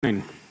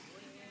Where's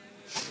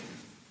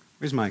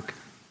Mike?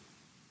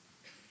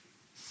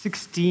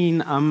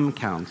 16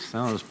 counts.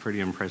 That was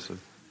pretty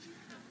impressive.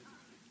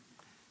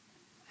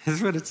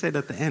 That's what it said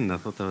at the end. I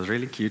thought that was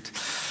really cute.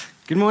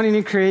 Good morning,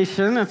 New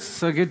Creation. It's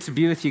so good to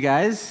be with you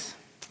guys.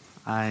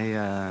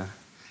 I'm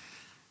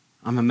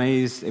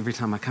amazed every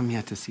time I come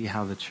here to see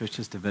how the church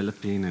is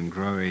developing and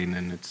growing,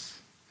 and it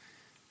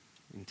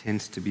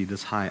intends to be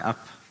this high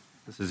up.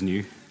 This is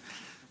new. I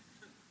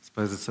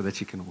suppose it's so that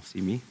you can all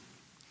see me.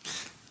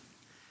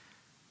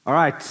 All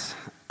right.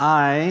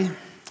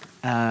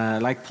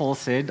 Like Paul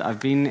said, I've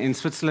been in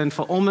Switzerland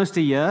for almost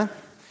a year.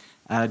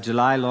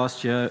 July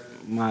last year,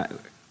 my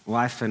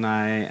wife and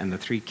I and the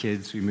 3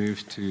 kids, we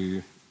moved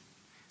to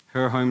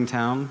her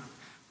hometown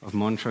of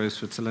Montreux,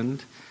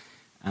 Switzerland.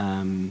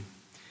 And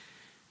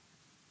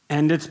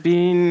it's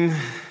been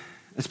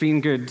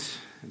good.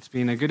 It's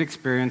been a good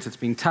experience. It's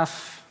been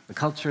tough. The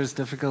culture is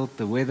difficult.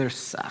 The weather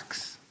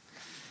sucks.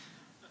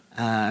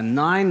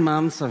 9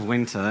 months of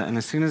winter, and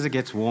as soon as it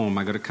gets warm,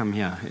 I got to come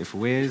here. If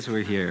Wes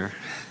were here,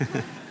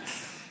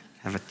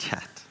 have a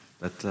chat.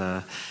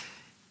 But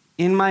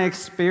in my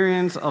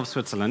experience of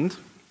Switzerland,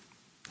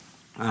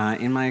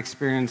 in my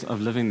experience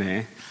of living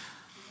there,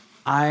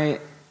 I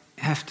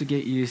have to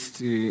get used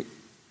to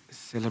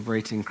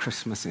celebrating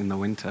Christmas in the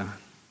winter.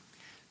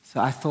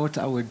 So I thought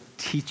I would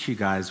teach you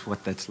guys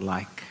what that's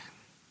like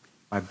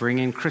by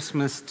bringing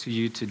Christmas to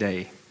you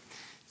today.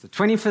 It's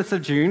the 25th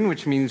of June,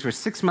 which means we're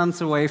 6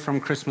 months away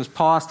from Christmas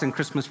past and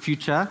Christmas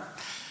future.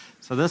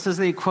 So this is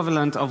the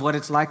equivalent of what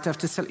it's like to have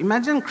to celebrate.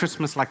 Imagine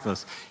Christmas like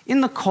this.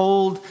 In the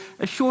cold,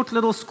 a short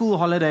little school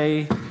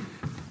holiday.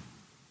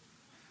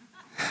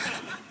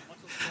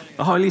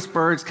 The Holy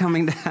Spirit's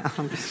coming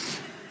down.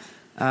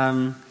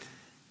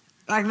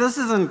 This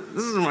isn't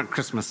what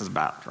Christmas is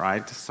about,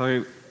 right?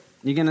 So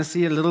you're going to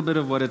see a little bit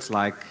of what it's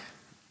like,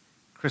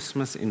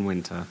 Christmas in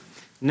winter.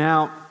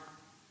 Now,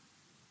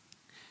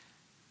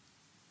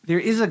 there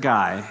is a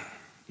guy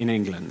in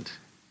England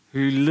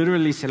who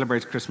literally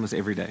celebrates Christmas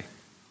every day.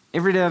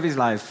 Every day of his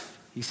life,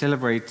 he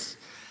celebrates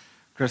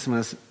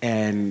Christmas,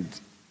 and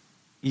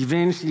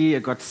eventually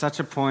it got to such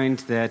a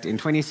point that in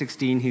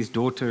 2016, his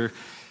daughter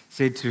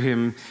said to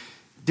him,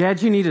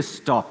 "Dad, you need to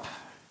stop.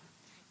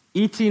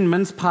 Eating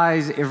mince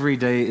pies every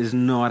day is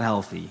not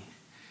healthy.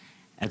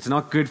 It's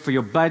not good for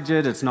your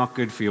budget, it's not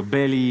good for your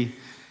belly."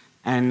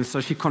 And so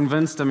she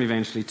convinced him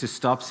eventually to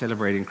stop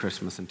celebrating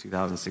Christmas in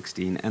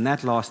 2016, and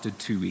that lasted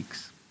 2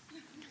 weeks.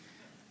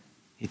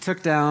 He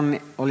took down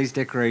all his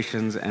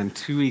decorations, and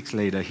 2 weeks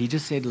later, he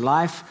just said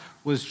life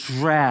was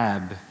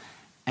drab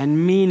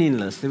and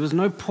meaningless. There was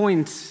no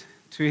point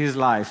to his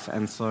life,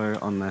 and so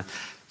on the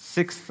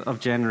 6th of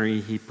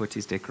January, he put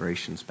his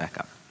decorations back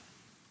up.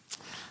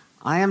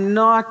 I am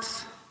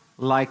not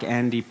like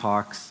Andy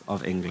Parks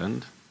of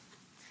England.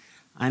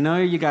 I know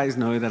you guys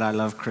know that I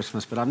love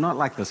Christmas, but I'm not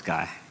like this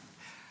guy.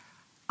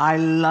 I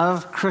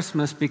love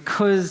Christmas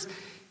because,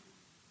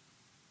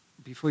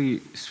 before you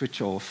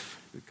switch off,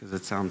 because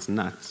it sounds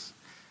nuts,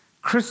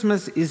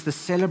 Christmas is the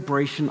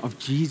celebration of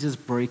Jesus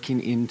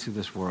breaking into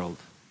this world.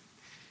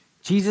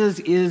 Jesus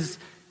is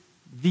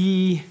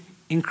the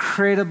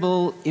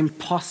incredible,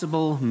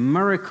 impossible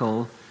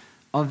miracle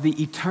of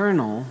the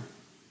eternal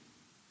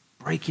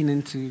breaking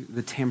into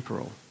the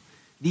temporal,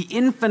 the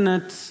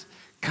infinite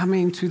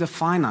coming to the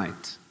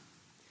finite.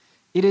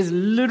 It is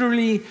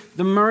literally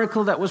the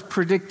miracle that was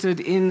predicted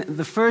in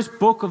the first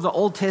book of the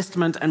Old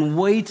Testament and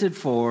waited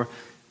for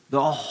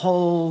the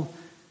whole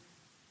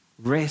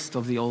rest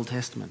of the Old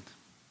Testament.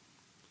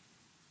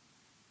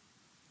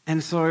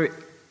 And so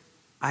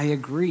I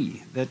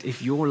agree that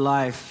if your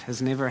life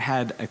has never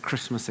had a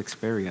Christmas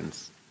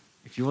experience,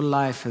 if your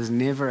life has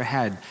never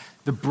had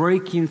the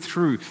breaking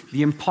through,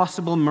 the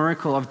impossible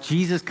miracle of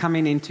Jesus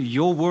coming into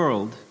your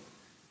world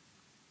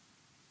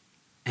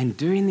and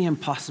doing the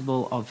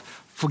impossible of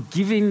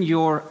forgiving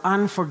your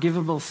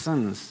unforgivable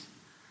sins,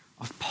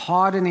 of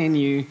pardoning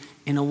you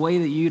in a way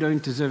that you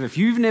don't deserve. If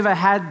you've never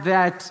had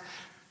that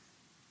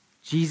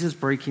Jesus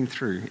breaking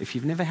through, if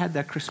you've never had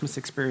that Christmas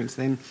experience,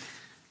 then,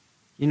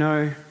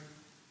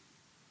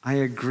 I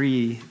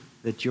agree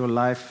that your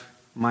life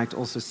might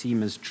also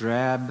seem as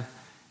drab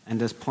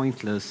and as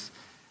pointless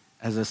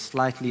as a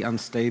slightly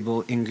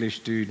unstable English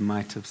dude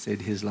might have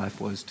said his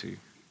life was too.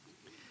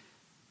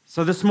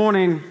 So this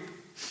morning,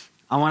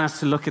 I want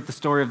us to look at the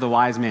story of the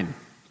wise men.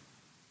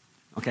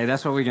 Okay,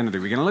 that's what we're going to do.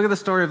 We're going to look at the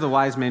story of the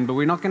wise men, but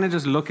we're not going to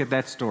just look at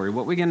that story.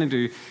 What we're going to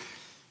do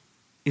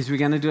is we're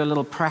going to do a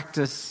little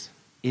practice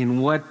in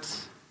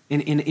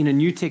a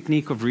new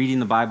technique of reading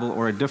the Bible,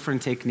 or a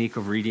different technique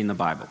of reading the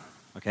Bible.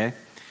 Okay?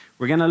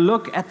 We're going to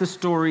look at the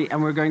story,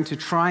 and we're going to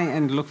try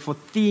and look for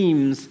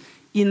themes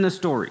in the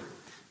story.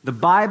 The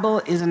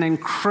Bible is an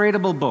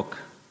incredible book.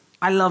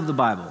 I love the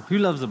Bible. Who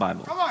loves the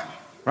Bible? Come on.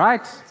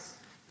 Right?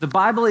 The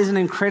Bible is an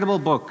incredible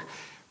book,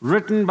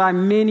 written by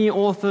many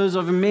authors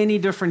over many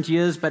different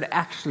years, but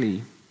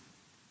actually,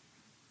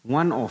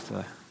 one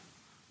author,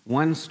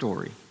 one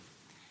story.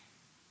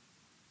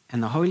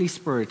 And the Holy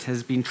Spirit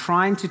has been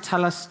trying to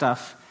tell us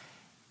stuff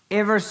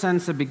ever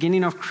since the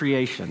beginning of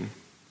creation.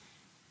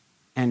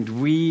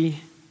 and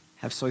we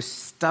have so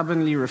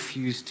stubbornly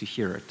refused to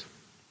hear it.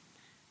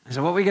 And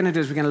so what we're going to do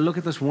is we're going to look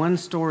at this one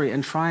story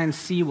and try and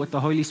see what the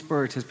Holy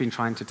Spirit has been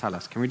trying to tell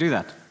us. Can we do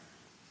that?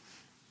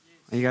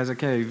 Are you guys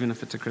okay, even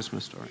if it's a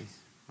Christmas story?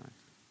 Right.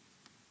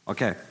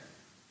 Okay.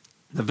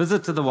 The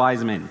visit to the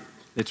wise men.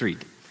 Let's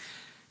read.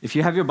 If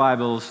you have your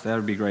Bibles, that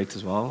would be great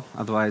as well.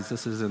 Otherwise,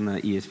 this is in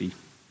the ESV.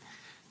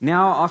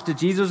 Now, after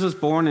Jesus was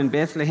born in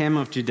Bethlehem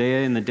of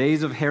Judea in the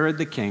days of Herod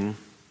the king,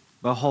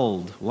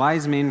 behold,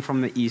 wise men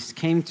from the east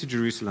came to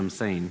Jerusalem,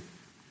 saying,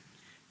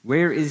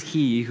 "Where is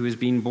he who has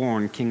been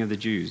born King of the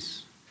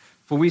Jews?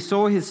 For we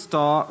saw his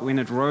star when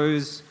it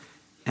rose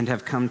and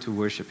have come to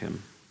worship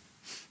him."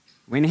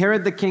 When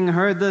Herod the king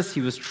heard this,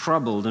 he was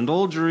troubled, and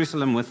all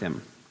Jerusalem with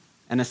him.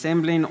 And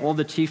assembling all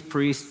the chief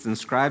priests and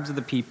scribes of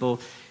the people,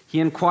 he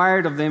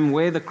inquired of them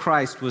where the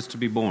Christ was to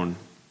be born.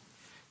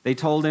 They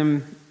told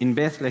him, "In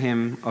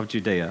Bethlehem of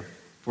Judea,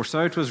 for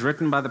so it was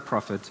written by the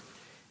prophet,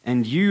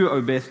 'And you,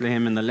 O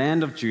Bethlehem, in the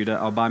land of Judah,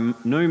 are by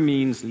no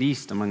means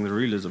least among the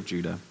rulers of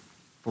Judah.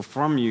 For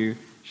from you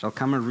shall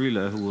come a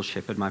ruler who will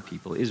shepherd my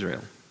people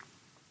Israel.'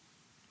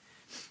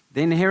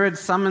 Then Herod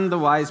summoned the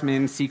wise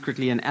men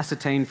secretly and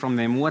ascertained from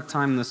them what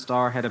time the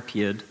star had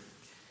appeared.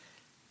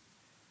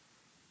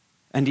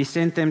 And he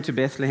sent them to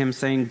Bethlehem,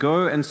 saying,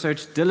 'Go and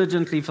search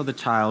diligently for the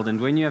child,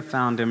 and when you have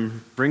found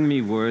him, bring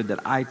me word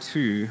that I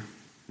too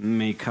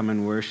may come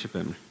and worship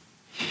him.'"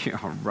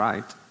 Yeah,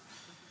 right.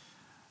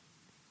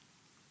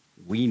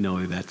 We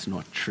know that's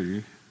not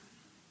true.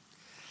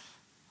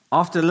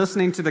 After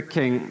listening to the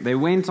king, they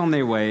went on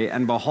their way,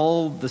 and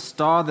behold, the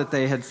star that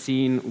they had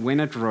seen when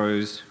it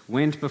rose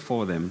went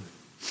before them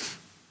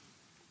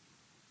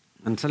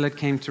until it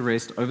came to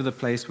rest over the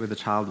place where the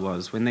child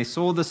was. When they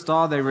saw the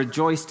star, they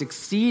rejoiced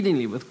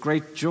exceedingly with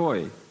great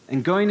joy.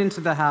 And going into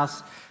the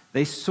house,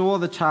 they saw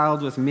the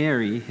child with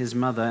Mary, his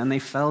mother, and they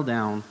fell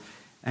down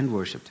and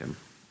worshipped him.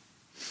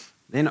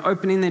 Then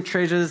opening their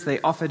treasures, they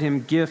offered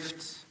him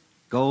gifts,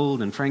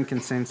 gold and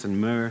frankincense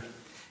and myrrh.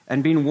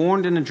 And being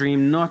warned in a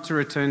dream not to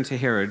return to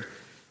Herod,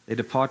 they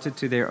departed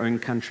to their own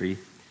country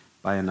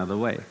by another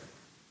way.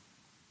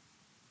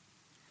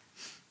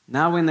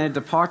 Now when they had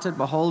departed,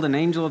 behold, an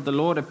angel of the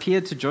Lord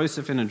appeared to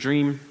Joseph in a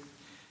dream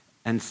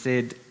and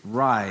said,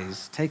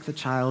 "Rise, take the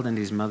child and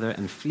his mother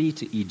and flee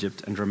to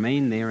Egypt and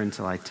remain there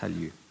until I tell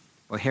you.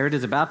 For Herod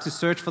is about to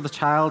search for the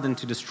child and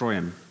to destroy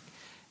him."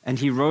 And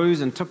he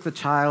rose and took the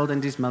child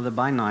and his mother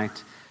by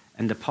night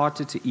and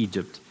departed to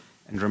Egypt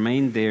and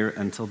remained there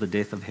until the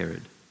death of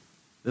Herod.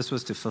 This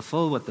was to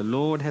fulfill what the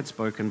Lord had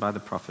spoken by the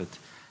prophet,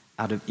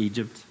 "Out of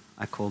Egypt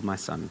I called my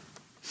son."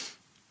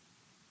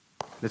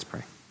 Let's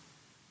pray.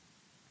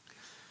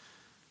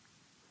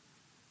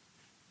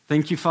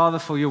 Thank you, Father,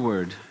 for your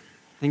word.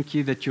 Thank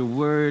you that your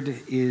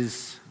word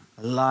is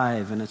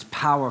alive and it's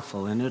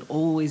powerful and it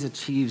always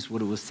achieves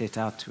what it was set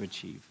out to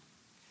achieve.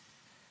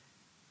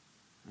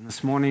 And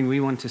this morning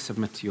we want to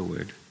submit to your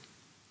word.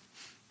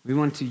 We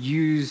want to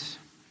use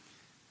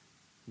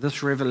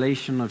this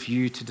revelation of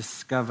you to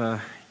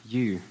discover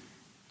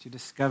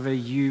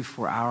you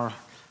for our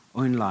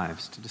own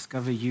lives, to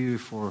discover you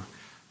for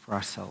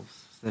ourselves,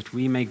 so that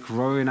we may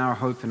grow in our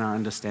hope and our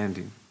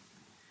understanding,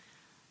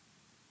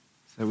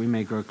 so that we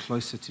may grow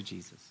closer to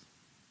Jesus.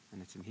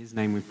 And it's in his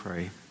name we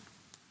pray.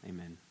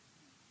 Amen.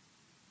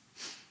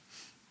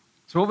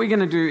 So what we're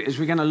going to do is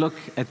we're going to look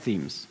at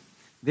themes.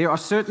 There are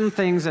certain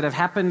things that have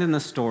happened in the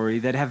story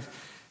that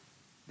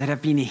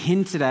have been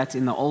hinted at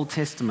in the Old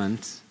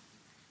Testament,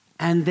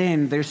 and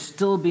then they're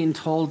still being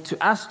told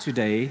to us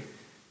today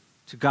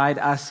to guide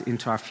us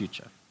into our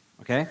future.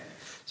 Okay?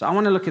 So I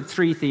want to look at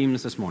three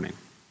themes this morning.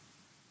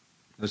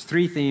 Those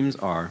three themes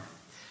are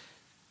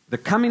the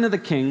coming of the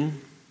King,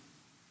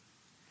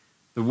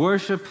 the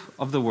worship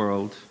of the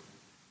world,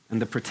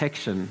 and the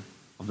protection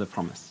of the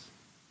promise.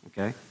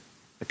 Okay?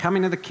 The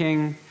coming of the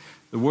King,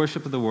 the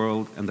worship of the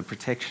world, and the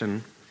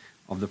protection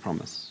of the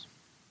promise.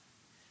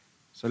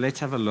 So let's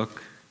have a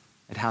look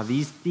at how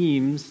these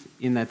themes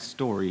in that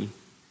story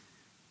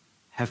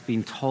have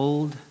been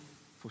told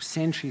for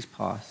centuries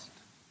past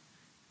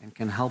and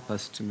can help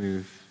us to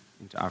move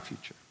into our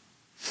future.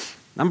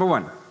 Number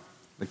one,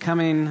 the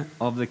coming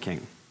of the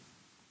King.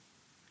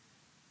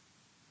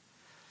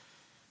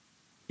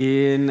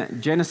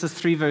 In Genesis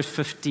 3, verse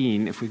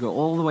 15, if we go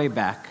all the way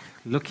back,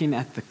 looking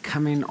at the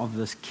coming of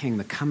this King,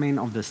 the coming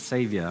of this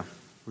Savior,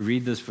 we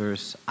read this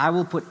verse, "I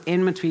will put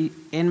enmity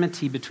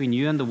between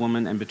you and the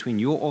woman, and between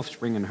your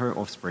offspring and her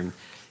offspring.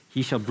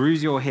 He shall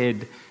bruise your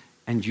head,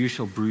 and you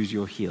shall bruise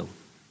your heel."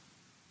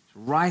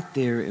 Right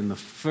there in the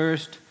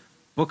first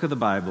book of the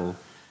Bible,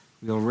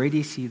 we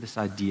already see this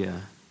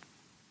idea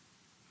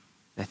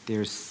that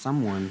there's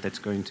someone that's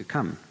going to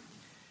come.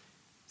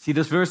 See,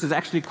 this verse is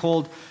actually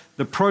called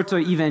the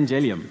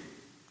proto-evangelium.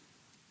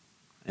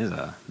 There's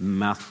a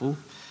mouthful.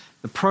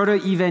 The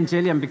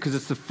proto-evangelium, because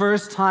it's the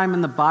first time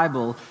in the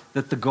Bible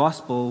that the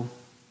gospel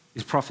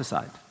is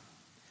prophesied.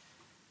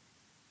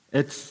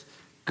 It's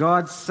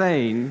God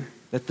saying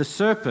that the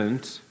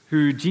serpent,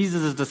 who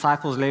Jesus'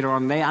 disciples later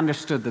on, they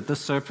understood that this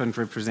serpent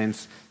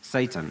represents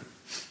Satan.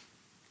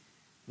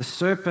 The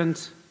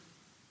serpent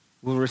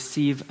will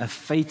receive a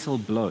fatal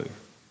blow.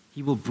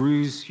 He will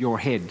bruise your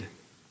head.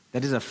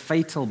 That is a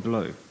fatal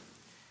blow.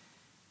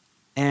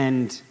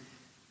 And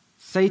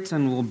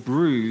Satan will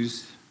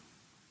bruise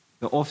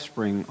the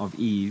offspring of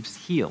Eve's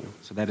heel.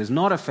 So that is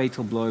not a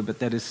fatal blow, but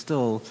that is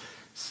still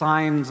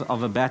signs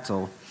of a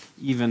battle,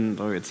 even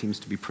though it seems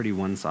to be pretty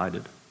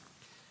one-sided.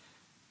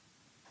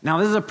 Now,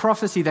 this is a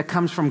prophecy that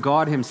comes from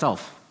God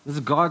himself. This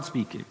is God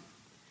speaking.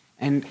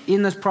 And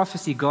in this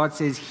prophecy, God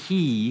says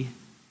he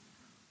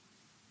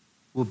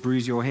will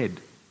bruise your head.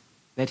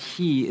 That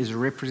he is a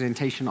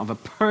representation of a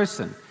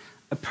person.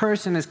 A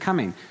person is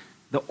coming.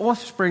 The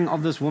offspring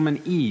of this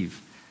woman,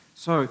 Eve.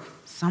 So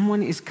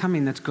someone is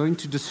coming that's going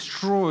to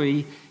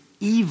destroy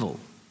evil.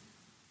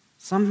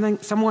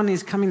 Someone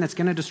is coming that's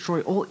going to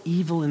destroy all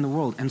evil in the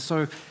world. And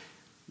so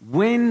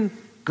when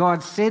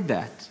God said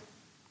that,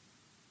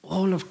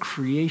 all of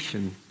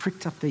creation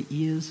pricked up their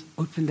ears,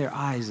 opened their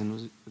eyes,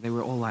 and they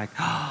were all like,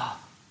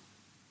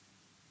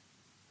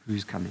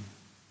 who's coming?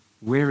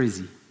 Where is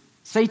he?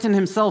 Satan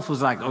himself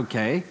was like,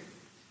 okay,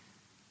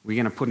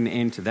 we're going to put an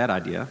end to that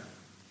idea.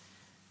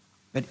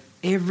 But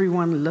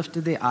everyone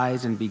lifted their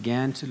eyes and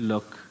began to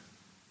look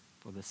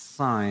for the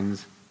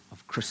signs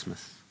of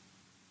Christmas.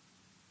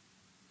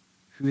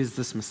 Who is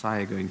this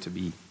Messiah going to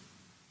be?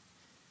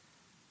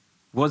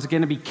 Was it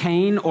going to be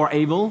Cain or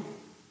Abel?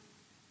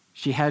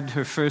 She had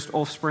her first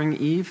offspring,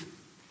 Eve,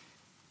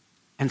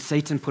 and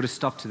Satan put a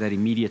stop to that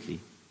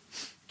immediately.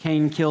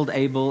 Cain killed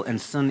Abel, and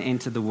sin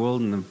entered the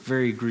world in a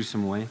very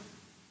gruesome way.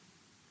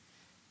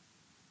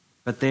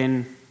 But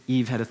then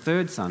Eve had a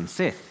third son,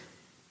 Seth.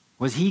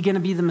 Was he going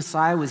to be the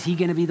Messiah? Was he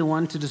going to be the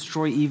one to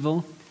destroy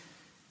evil?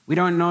 We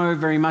don't know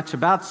very much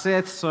about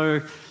Seth,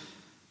 so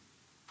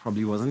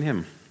probably wasn't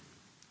him.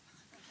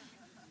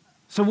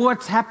 So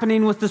what's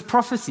happening with this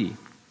prophecy?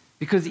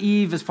 Because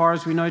Eve, as far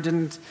as we know,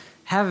 didn't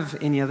have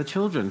any other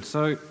children.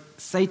 So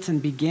Satan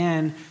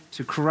began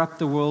to corrupt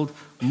the world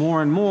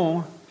more and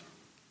more,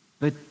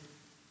 but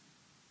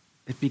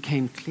it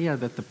became clear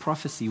that the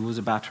prophecy was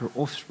about her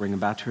offspring,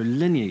 about her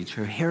lineage,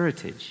 her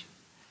heritage.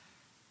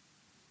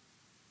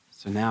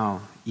 So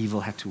now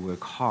evil had to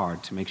work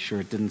hard to make sure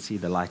it didn't see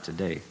the light of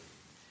day.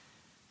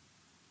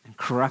 And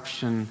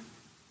corruption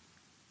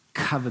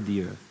covered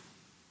the earth.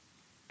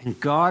 And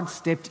God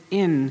stepped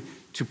in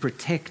to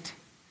protect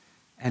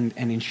and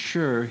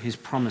ensure his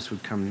promise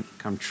would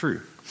come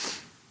true.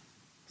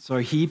 So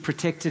he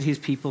protected his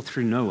people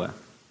through Noah.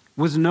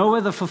 Was Noah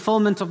the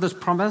fulfillment of this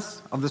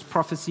promise, of this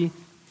prophecy?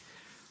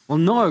 Well,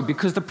 no,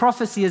 because the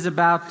prophecy is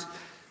about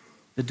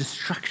the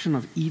destruction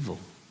of evil,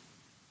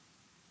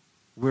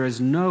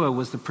 whereas Noah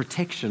was the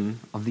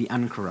protection of the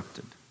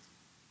uncorrupted.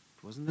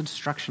 It wasn't the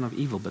destruction of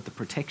evil, but the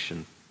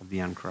protection of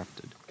the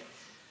uncorrupted.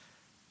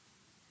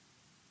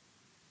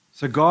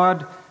 So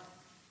God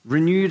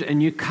renewed a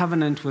new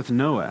covenant with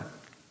Noah.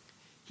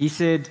 He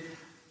said,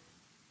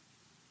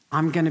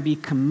 I'm going to be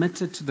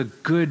committed to the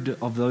good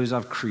of those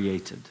I've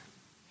created.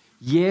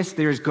 Yes,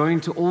 there is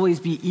going to always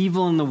be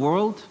evil in the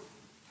world,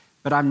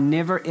 but I'm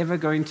never ever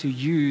going to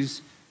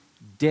use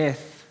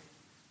death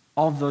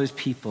of those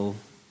people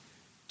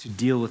to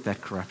deal with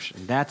that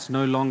corruption. That's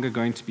no longer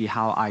going to be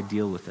how I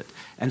deal with it.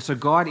 And so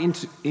God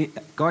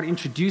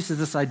introduces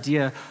this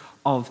idea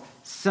of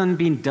sin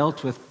being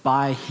dealt with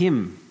by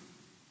him.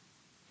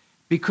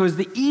 Because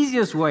the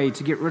easiest way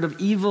to get rid of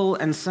evil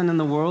and sin in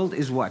the world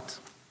is what?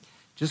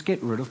 Just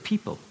get rid of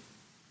people.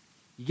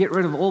 You get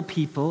rid of all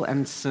people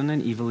and sin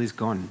and evil is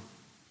gone.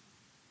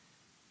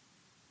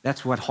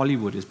 That's what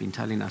Hollywood has been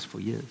telling us for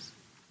years.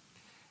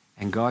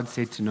 And God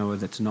said to Noah,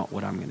 that's not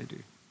what I'm going to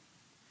do.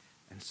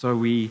 And so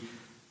we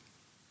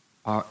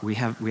have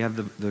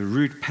the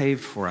route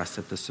paved for us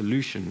that the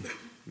solution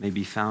may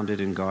be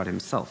founded in God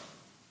himself.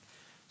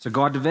 So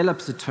God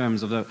develops the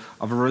terms of a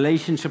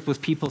relationship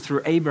with people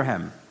through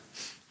Abraham.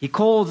 He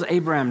calls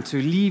Abraham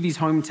to leave his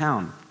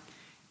hometown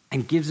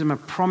and gives him a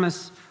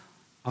promise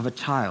of a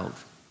child.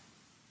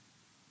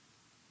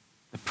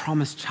 The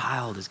promised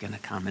child is going to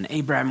come, and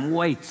Abraham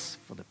waits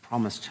for the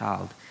promised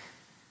child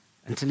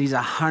until he's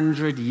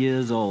 100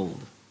 years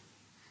old.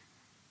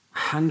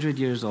 100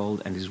 years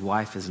old, and his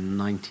wife is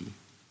 90.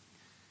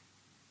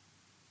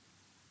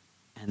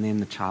 And then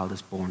the child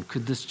is born.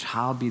 Could this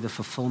child be the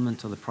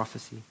fulfillment of the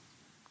prophecy?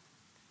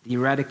 The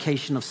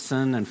eradication of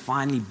sin and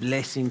finally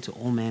blessing to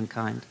all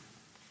mankind?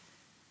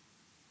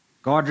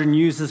 God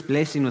renews this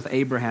blessing with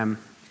Abraham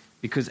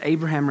because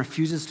Abraham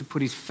refuses to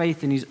put his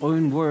faith in his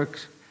own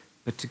works,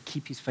 but to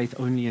keep his faith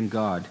only in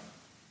God.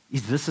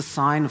 Is this a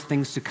sign of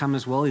things to come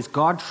as well? Is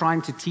God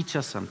trying to teach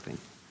us something?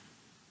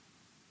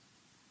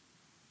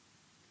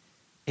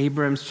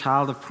 Abraham's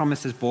child of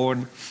promise is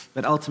born,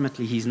 but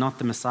ultimately he's not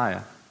the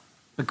Messiah.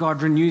 But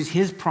God renews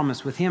his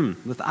promise with him,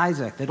 with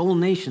Isaac, that all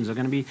nations are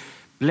going to be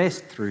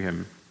blessed through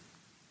him.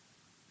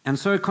 And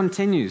so it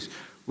continues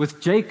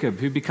with Jacob,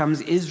 who becomes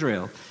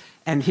Israel,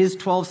 and his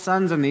 12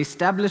 sons and the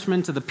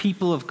establishment of the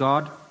people of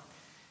God.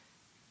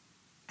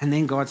 And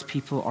then God's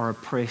people are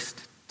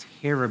oppressed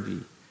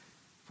terribly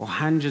for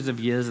hundreds of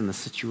years, and the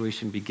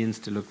situation begins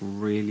to look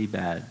really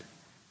bad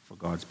for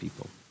God's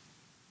people.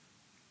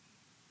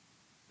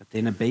 But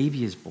then a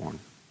baby is born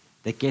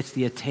that gets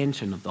the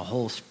attention of the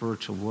whole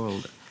spiritual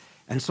world.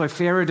 And so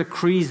Pharaoh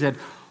decrees that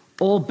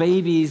all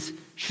babies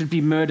should be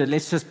murdered.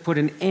 Let's just put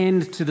an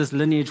end to this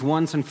lineage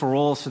once and for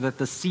all so that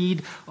the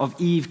seed of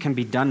Eve can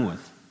be done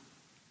with.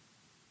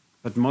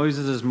 But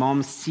Moses'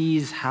 mom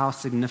sees how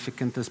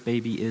significant this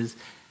baby is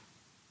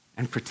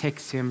and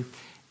protects him.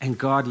 And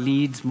God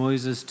leads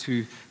Moses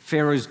to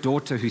Pharaoh's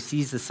daughter who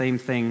sees the same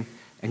thing,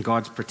 and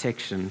God's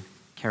protection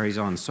carries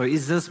on. So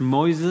is this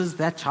Moses,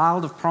 that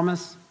child of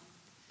promise?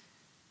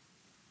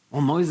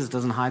 Well, Moses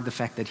doesn't hide the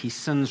fact that he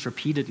sins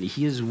repeatedly.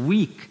 He is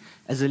weak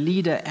as a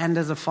leader and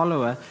as a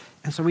follower.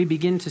 And so we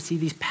begin to see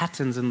these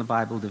patterns in the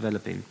Bible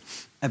developing.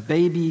 A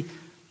baby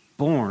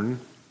born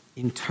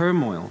in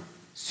turmoil,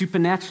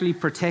 supernaturally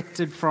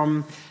protected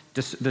from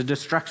the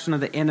destruction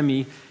of the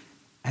enemy,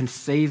 and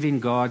saving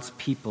God's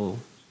people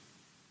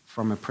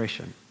from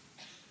oppression.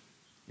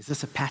 Is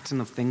this a pattern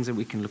of things that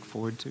we can look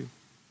forward to?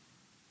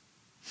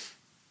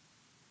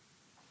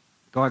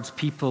 God's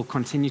people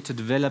continue to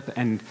develop,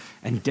 and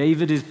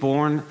David is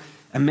born,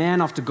 a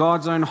man after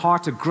God's own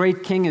heart, a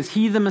great king. Is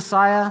he the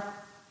Messiah?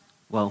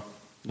 Well,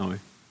 no.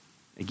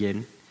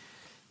 Again,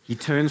 he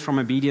turns from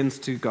obedience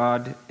to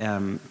God,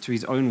 to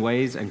his own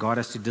ways, and God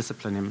has to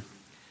discipline him.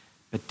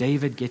 But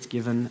David gets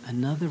given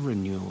another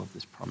renewal of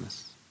this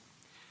promise.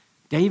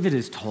 David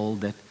is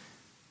told that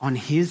on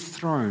his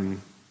throne,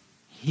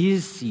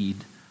 his seed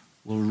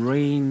will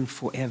reign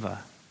forever.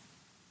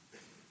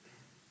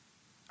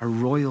 A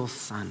royal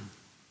son.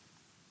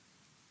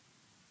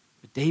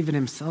 But David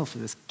himself,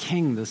 this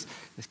king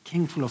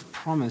full of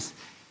promise,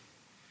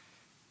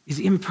 is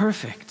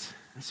imperfect.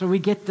 And so we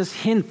get this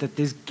hint that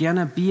there's going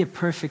to be a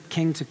perfect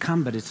king to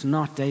come, but it's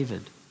not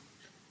David.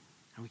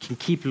 And we can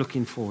keep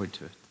looking forward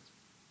to it.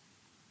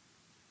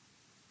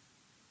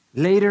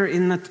 Later,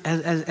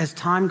 as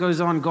time goes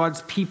on,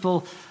 God's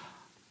people,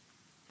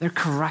 they're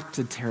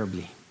corrupted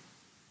terribly.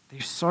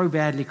 They're so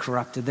badly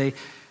corrupted. They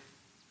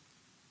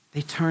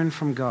turn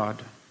from God.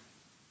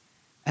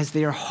 As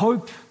their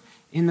hope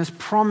in this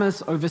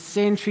promise over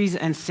centuries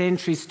and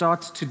centuries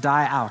starts to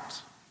die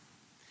out.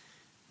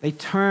 They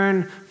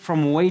turn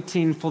from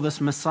waiting for this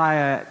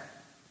Messiah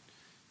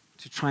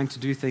to trying to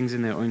do things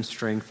in their own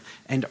strength,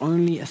 and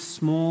only a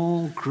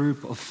small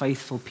group of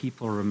faithful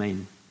people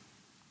remain.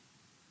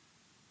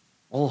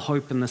 All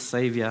hope in the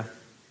Savior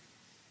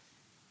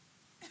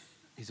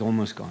is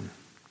almost gone.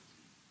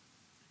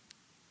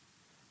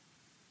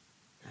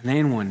 And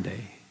then one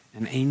day,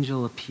 an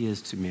angel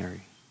appears to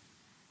Mary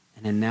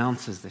and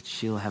announces that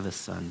she'll have a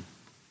son.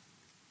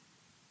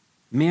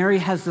 Mary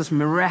has this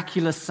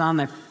miraculous son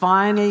that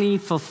finally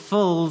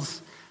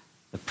fulfills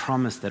the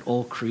promise that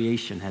all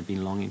creation had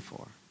been longing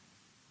for.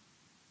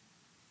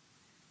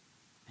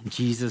 And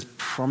Jesus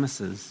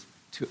promises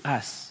to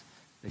us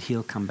that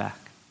he'll come back.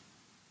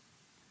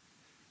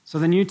 So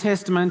the New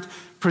Testament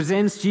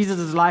presents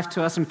Jesus' life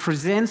to us and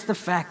presents the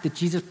fact that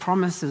Jesus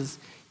promises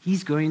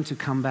he's going to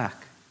come back.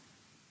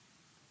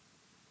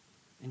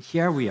 And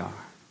here we are,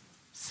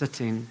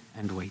 sitting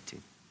and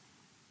waiting.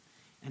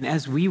 And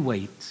as we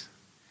wait,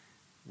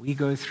 we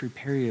go through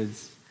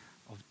periods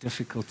of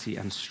difficulty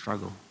and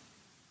struggle.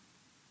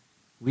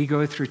 We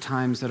go through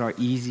times that are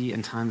easy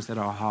and times that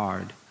are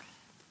hard.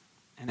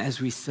 And as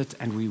we sit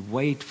and we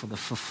wait for the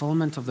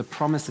fulfillment of the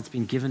promise that's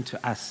been given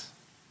to us,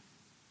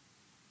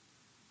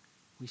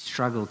 we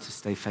struggle to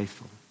stay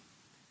faithful.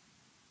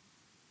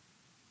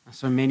 And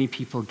so many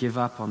people give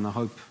up on the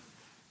hope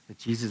that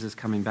Jesus is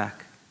coming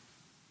back.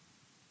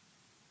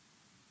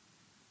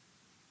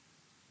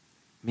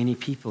 Many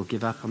people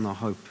give up on the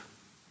hope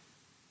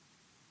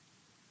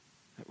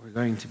that we're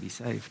going to be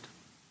saved.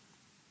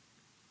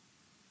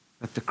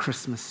 That the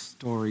Christmas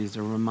story is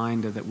a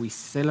reminder that we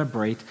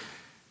celebrate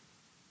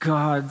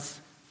God's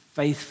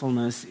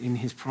faithfulness in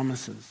his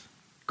promises.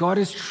 God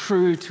is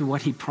true to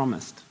what he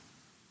promised.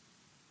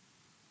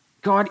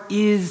 God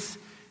is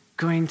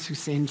going to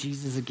send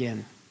Jesus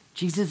again.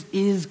 Jesus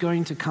is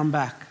going to come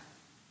back.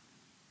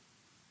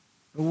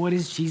 But what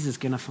is Jesus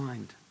going to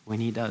find when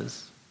he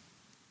does?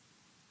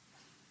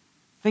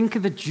 Think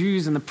of the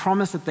Jews and the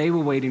promise that they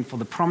were waiting for,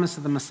 the promise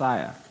of the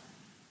Messiah.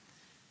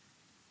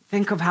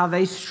 Think of how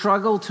they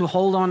struggled to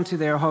hold on to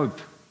their hope.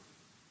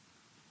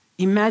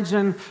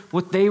 Imagine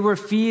what they were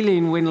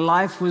feeling when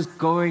life was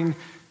going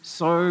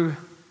so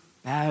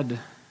bad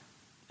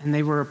and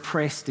they were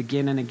oppressed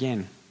again and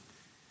again.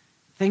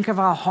 Think of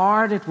how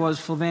hard it was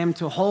for them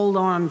to hold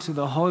on to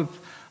the hope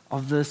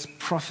of this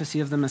prophecy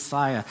of the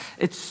Messiah.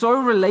 It's so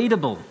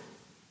relatable.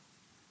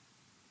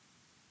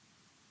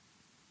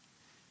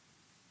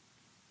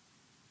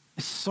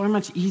 It's so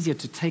much easier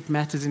to take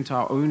matters into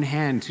our own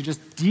hand, to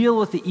just deal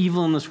with the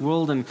evil in this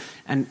world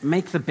and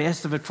make the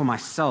best of it for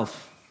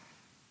myself.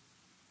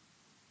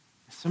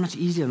 It's so much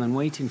easier than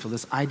waiting for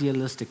this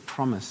idealistic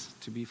promise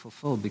to be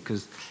fulfilled,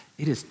 because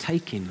it is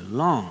taking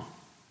long.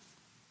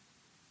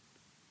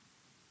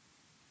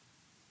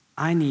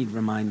 I need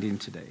reminding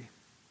today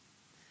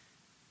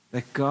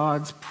that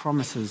God's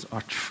promises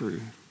are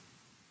true.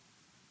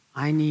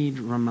 I need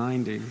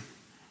reminding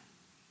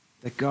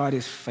that God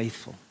is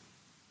faithful.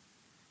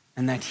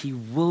 and that he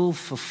will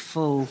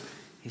fulfill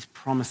his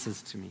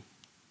promises to me.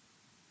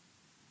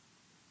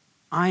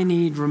 I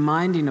need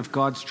reminding of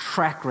God's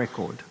track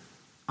record.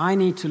 I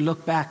need to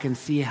look back and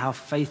see how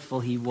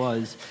faithful he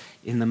was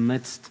in the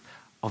midst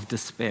of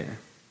despair,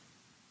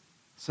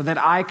 so that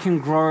I can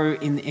grow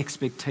in the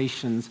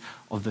expectations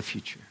of the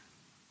future.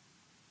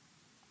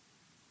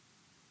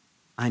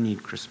 I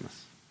need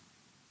Christmas.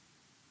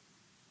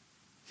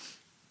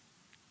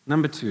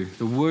 Number 2,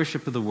 the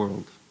worship of the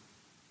world.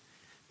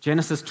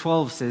 Genesis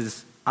 12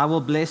 says, I will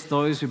bless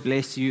those who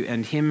bless you,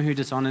 and him who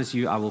dishonors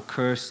you I will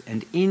curse,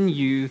 and in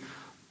you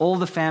all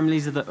the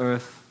families of the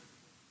earth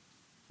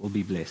will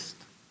be blessed.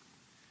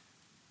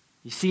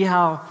 You see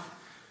how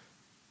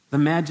the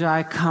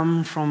Magi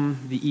come from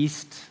the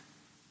east?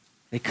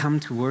 They come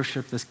to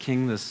worship this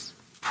king, this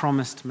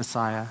promised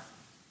Messiah.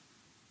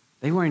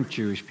 They weren't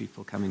Jewish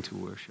people coming to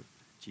worship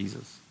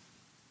Jesus.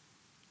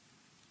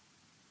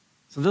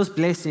 So this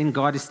blessing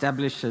God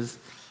establishes,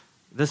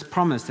 this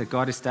promise that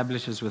God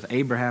establishes with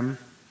Abraham,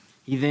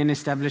 he then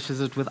establishes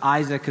it with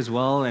Isaac as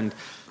well. And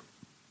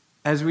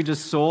as we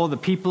just saw, the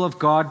people of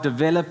God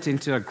developed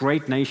into a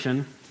great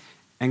nation,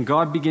 and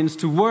God begins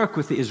to work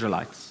with the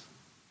Israelites.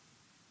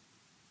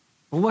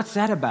 Well, what's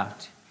that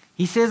about?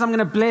 He says, I'm going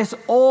to bless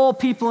all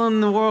people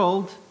in the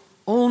world,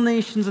 all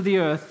nations of the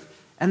earth,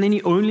 and then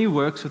he only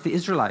works with the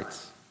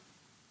Israelites.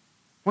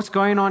 What's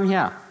going on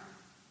here?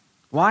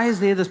 Why is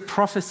there this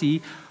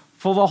prophecy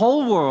for the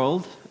whole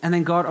world, and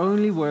then God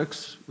only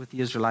works with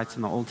the Israelites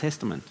in the Old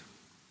Testament?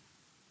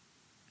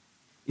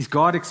 Is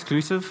God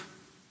exclusive?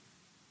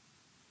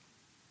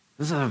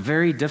 This is a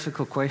very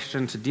difficult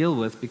question to deal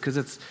with because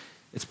it's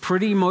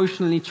pretty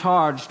emotionally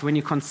charged when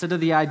you consider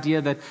the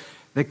idea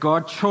that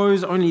God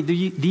chose only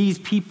these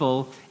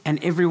people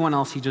and everyone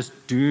else he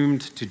just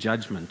doomed to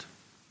judgment.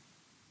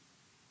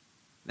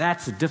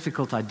 That's a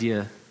difficult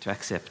idea to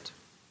accept.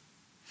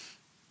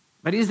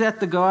 But is that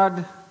the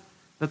God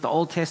that the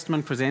Old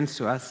Testament presents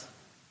to us?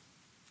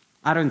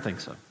 I don't think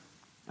so.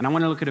 And I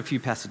want to look at a few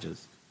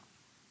passages.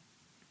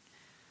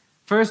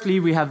 Firstly,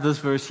 we have this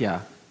verse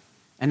here.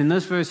 And in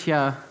this verse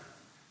here,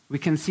 we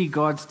can see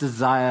God's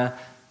desire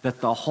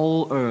that the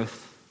whole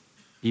earth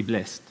be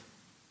blessed.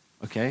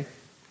 Okay?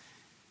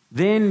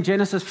 Then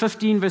Genesis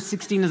 15, verse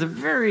 16 is a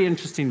very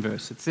interesting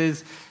verse. It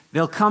says,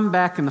 they'll come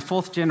back in the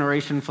 4th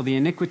generation, for the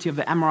iniquity of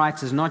the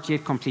Amorites is not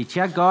yet complete.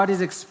 Here God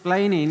is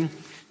explaining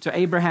to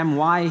Abraham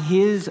why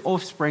his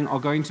offspring are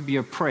going to be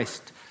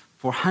oppressed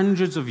for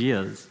hundreds of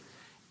years,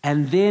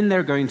 and then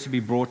they're going to be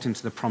brought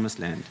into the promised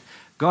land.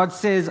 God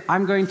says,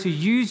 I'm going to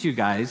use you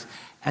guys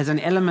as an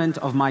element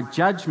of my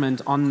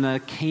judgment on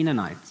the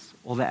Canaanites,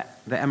 or the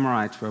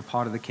Amorites were a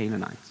part of the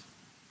Canaanites.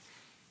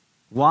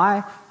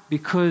 Why?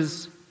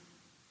 Because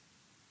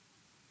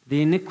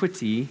the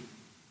iniquity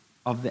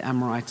of the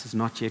Amorites is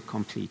not yet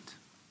complete.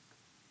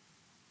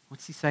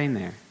 What's he saying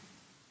there?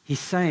 He's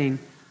saying,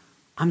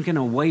 I'm going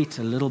to wait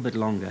a little bit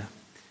longer.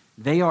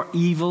 They are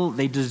evil,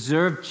 they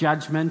deserve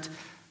judgment,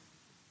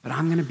 but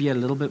I'm going to be a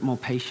little bit more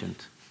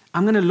patient.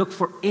 I'm going to look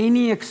for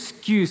any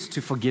excuse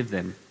to forgive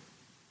them.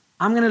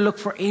 I'm going to look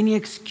for any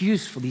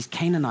excuse for these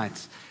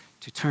Canaanites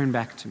to turn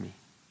back to me.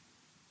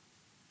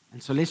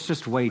 And so let's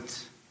just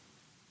wait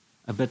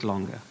a bit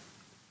longer.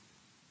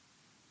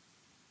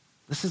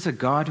 This is a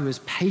God who is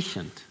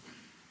patient.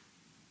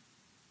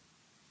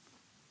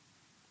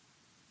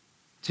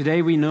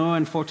 Today we know,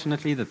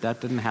 unfortunately,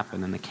 that didn't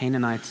happen, and the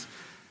Canaanites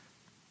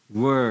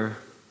were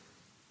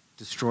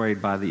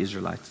destroyed by the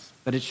Israelites.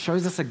 But it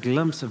shows us a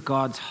glimpse of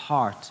God's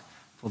heart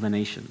for the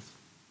nations.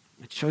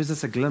 It shows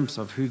us a glimpse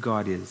of who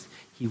God is.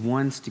 He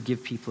wants to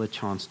give people a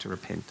chance to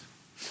repent.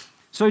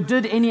 So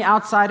did any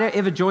outsider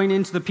ever join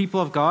into the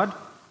people of God?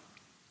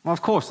 Well,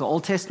 of course, the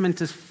Old Testament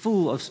is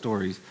full of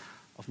stories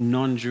of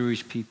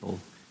non-Jewish people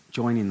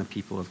joining the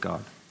people of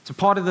God. It's a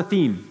part of the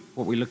theme,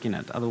 what we're looking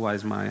at.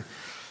 Otherwise, my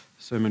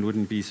sermon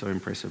wouldn't be so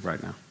impressive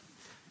right now.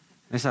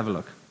 Let's have a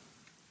look.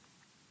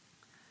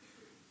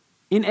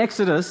 In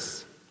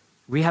Exodus,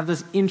 we have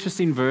this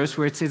interesting verse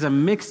where it says, a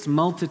mixed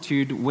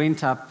multitude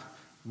went up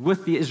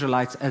with the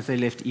Israelites as they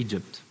left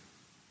Egypt.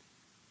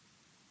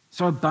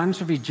 So a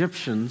bunch of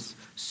Egyptians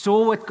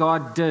saw what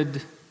God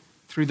did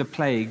through the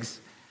plagues,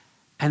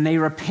 and they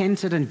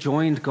repented and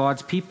joined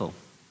God's people.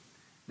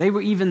 They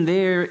were even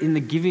there in the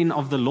giving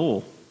of the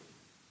law.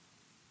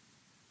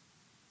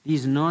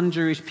 These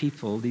non-Jewish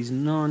people, these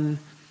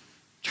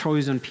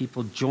non-chosen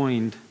people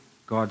joined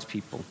God's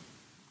people.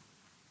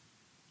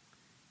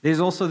 There's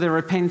also the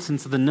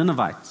repentance of the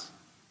Ninevites.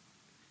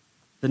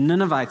 The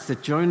Ninevites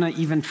that Jonah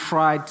even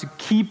tried to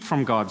keep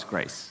from God's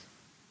grace,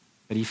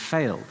 but he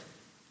failed.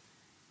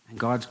 And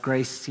God's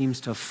grace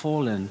seems to have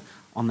fallen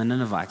on the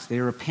Ninevites.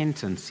 Their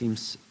repentance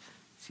seems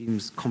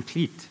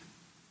complete.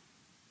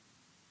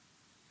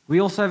 We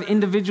also have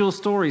individual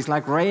stories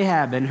like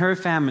Rahab and her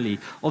family,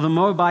 or the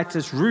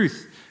Moabitess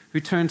Ruth,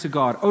 who turned to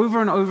God. Over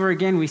and over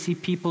again, we see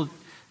people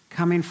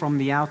coming from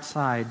the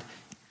outside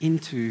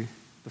into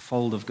the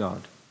fold of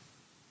God.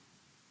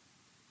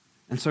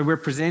 And so we're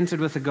presented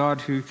with a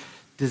God who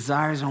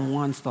desires and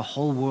wants the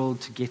whole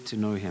world to get to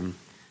know him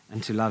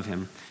and to love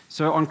him.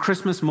 So on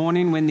Christmas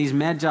morning, when these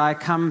magi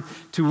come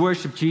to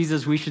worship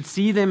Jesus, we should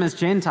see them as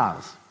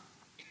Gentiles.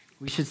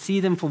 We should see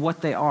them for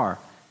what they are,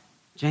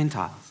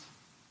 Gentiles,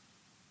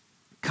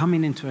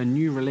 coming into a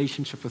new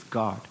relationship with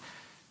God.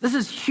 This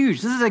is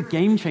huge. This is a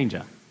game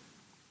changer.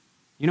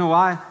 You know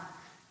why?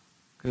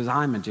 Because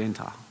I'm a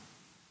Gentile.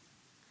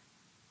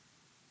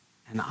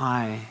 And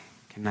I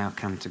can now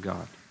come to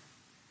God.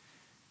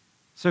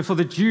 So for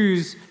the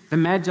Jews, the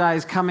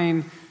Magi's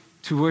coming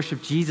to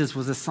worship Jesus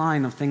was a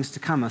sign of things to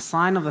come, a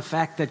sign of the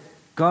fact that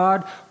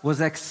God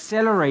was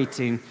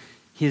accelerating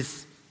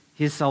his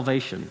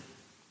salvation.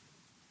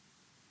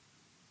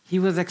 He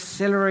was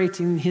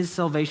accelerating his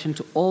salvation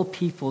to all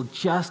people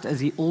just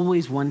as he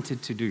always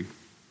wanted to do.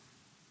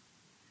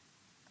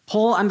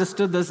 Paul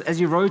understood this as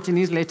he wrote in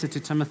his letter to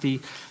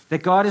Timothy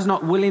that God is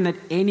not willing that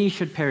any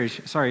should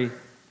perish.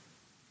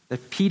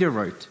 That Peter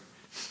wrote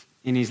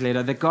in his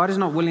letter that God is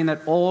not willing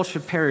that all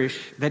should perish,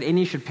 that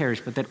any should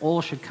perish, but that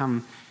all should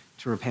come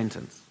to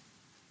repentance.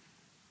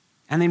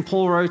 And then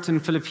Paul wrote in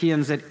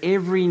Philippians that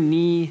every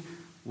knee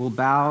will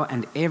bow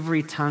and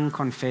every tongue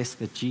confess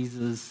that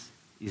Jesus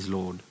is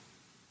Lord.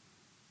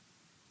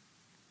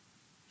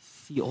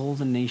 See all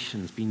the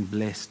nations being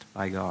blessed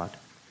by God.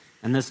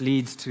 And this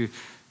leads to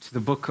the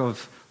book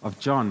of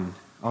John,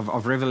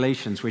 of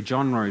Revelations, where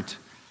John wrote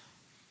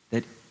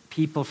that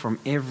people from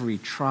every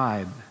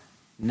tribe,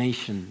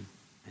 nation,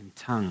 and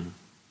tongue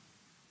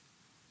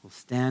will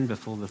stand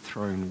before the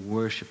throne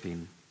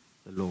worshiping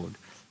the Lord.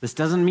 This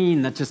doesn't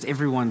mean that just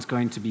everyone's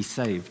going to be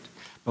saved,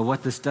 but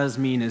what this does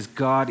mean is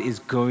God is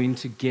going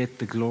to get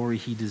the glory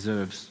he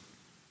deserves.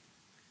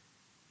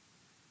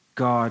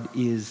 God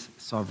is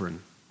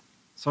sovereign.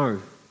 So,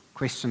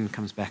 question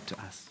comes back to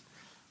us.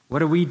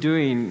 What are we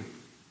doing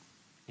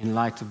in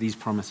light of these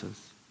promises?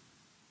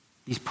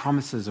 These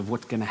promises of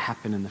what's going to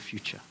happen in the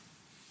future.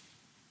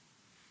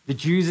 The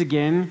Jews,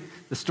 again,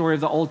 the story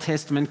of the Old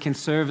Testament can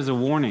serve as a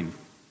warning.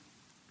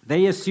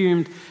 They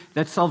assumed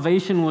that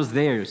salvation was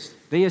theirs.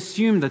 They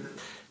assumed that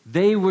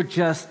they were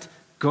just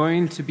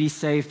going to be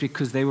saved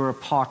because they were a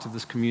part of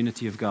this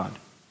community of God.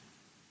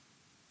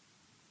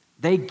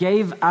 They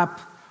gave up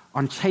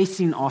on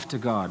chasing after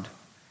God.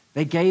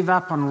 They gave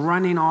up on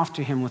running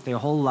after him with their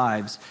whole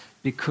lives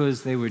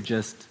because they were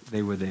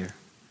there.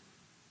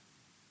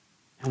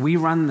 And we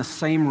run the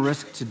same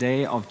risk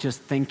today of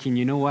just thinking,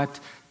 you know what,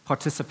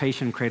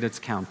 participation credits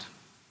count.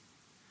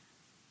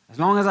 As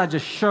long as I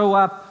just show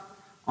up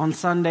on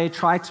Sunday,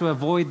 try to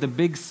avoid the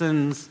big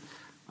sins,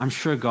 I'm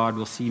sure God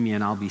will see me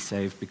and I'll be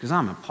saved because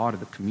I'm a part of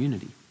the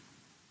community.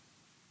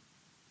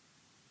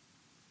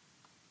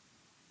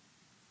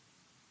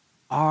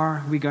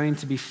 Are we going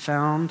to be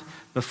found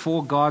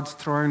before God's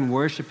throne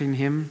worshiping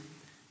him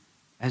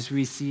as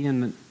we see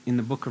in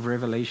the book of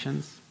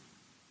Revelations?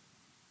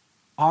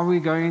 Are we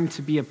going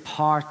to be a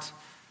part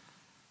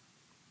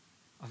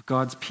of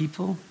God's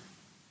people?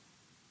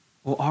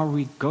 Or are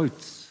we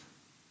goats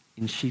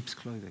in sheep's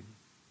clothing?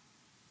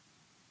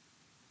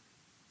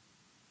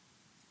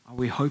 Are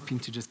we hoping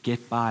to just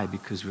get by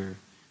because we're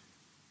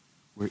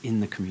in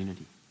the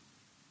community?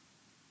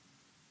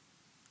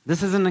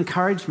 This is an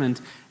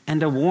encouragement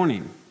and a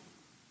warning.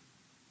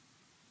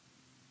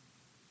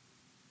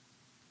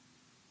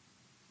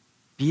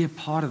 Be a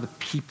part of the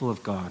people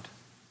of God,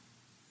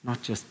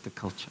 not just the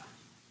culture.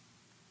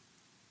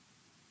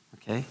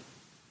 Okay?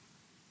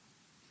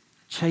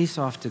 Chase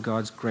after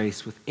God's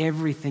grace with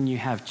everything you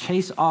have.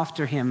 Chase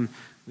after him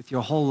with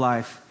your whole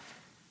life.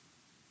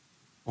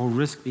 Or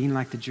risk being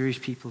like the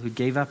Jewish people who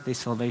gave up their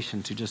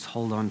salvation to just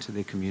hold on to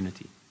their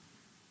community.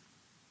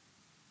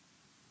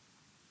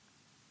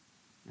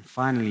 And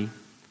finally,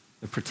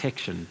 the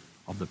protection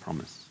of the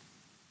promise.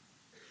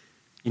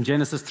 In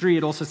Genesis 3,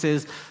 it also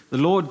says, the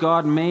Lord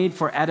God made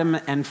for Adam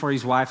and for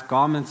his wife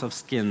garments of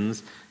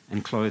skins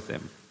and clothed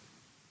them.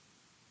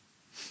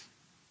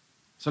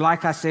 So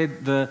like I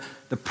said, the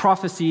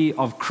prophecy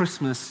of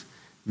Christmas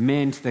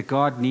meant that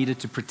God needed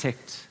to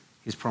protect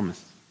his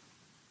promise.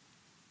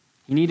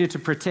 He needed to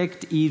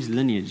protect Eve's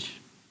lineage.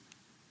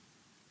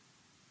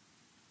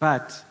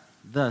 But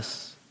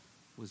this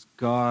was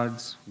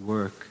God's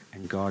work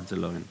and God's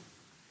alone.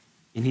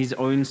 In his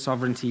own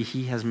sovereignty,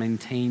 he has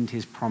maintained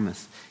his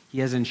promise. He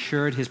has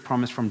ensured his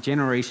promise from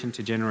generation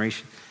to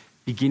generation,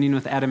 beginning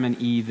with Adam and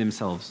Eve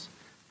themselves.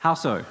 How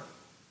so?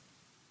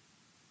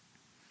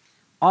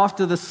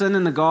 After the sin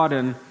in the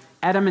garden,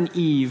 Adam and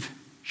Eve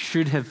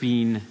should have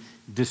been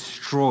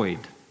destroyed.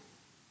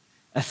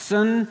 A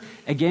sin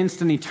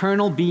against an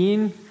eternal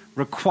being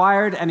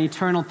required an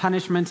eternal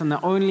punishment, and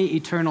the only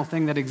eternal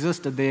thing that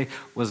existed there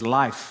was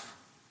life.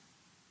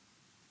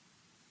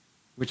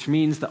 Which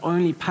means the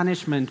only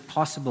punishment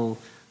possible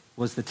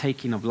was the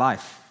taking of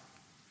life.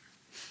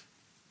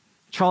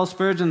 Charles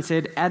Spurgeon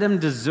said, Adam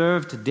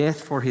deserved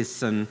death for his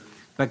sin,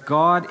 but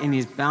God in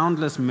his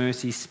boundless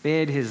mercy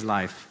spared his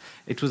life.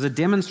 It was a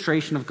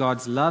demonstration of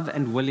God's love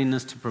and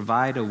willingness to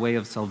provide a way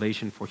of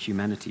salvation for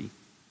humanity.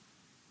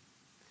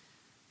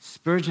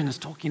 Spurgeon is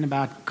talking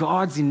about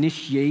God's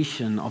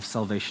initiation of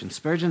salvation.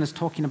 Spurgeon is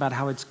talking about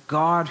how it's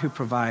God who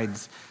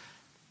provides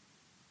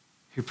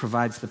who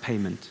provides the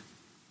payment.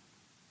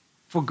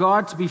 For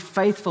God to be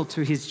faithful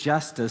to his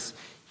justice,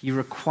 he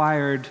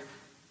required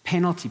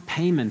penalty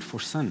payment for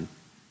sin.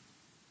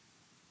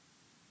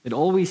 But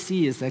all we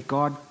see is that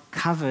God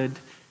covered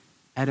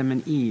Adam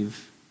and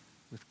Eve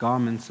with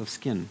garments of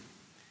skin.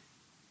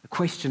 The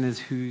question is,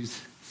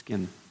 whose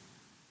skin?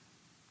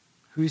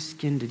 Whose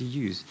skin did he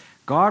use?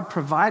 God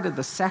provided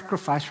the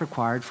sacrifice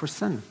required for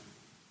sin.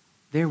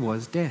 There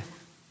was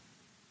death.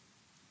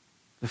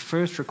 The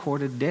first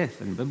recorded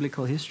death in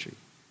biblical history.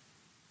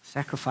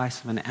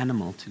 Sacrifice of an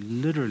animal to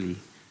literally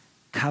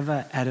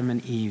cover Adam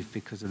and Eve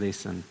because of their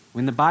sin.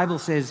 When the Bible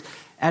says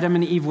Adam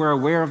and Eve were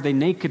aware of their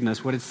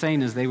nakedness, what it's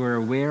saying is they were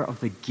aware of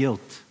the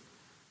guilt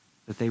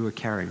that they were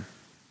carrying.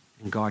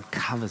 And God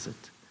covers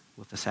it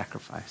with a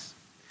sacrifice.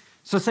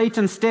 So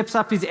Satan steps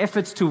up his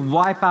efforts to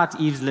wipe out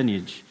Eve's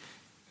lineage.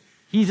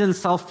 He's in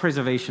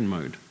self-preservation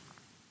mode.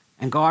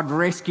 And God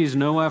rescues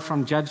Noah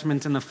from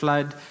judgment in the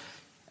flood.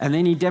 And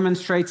then he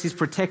demonstrates his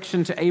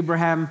protection to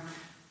Abraham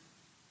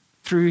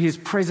through his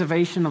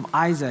preservation of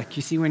Isaac.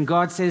 You see, when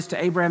God says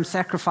to Abraham,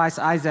 sacrifice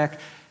Isaac,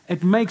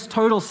 it makes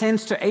total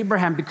sense to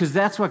Abraham because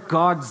that's what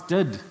gods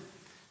did.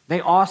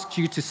 They asked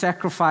you to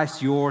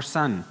sacrifice your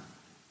son.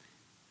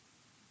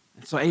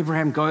 And so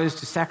Abraham goes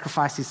to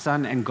sacrifice his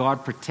son, and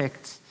God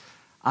protects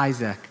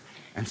Isaac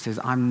and says,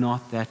 I'm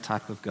not that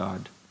type of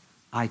God.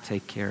 I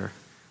take care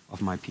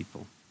of my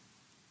people.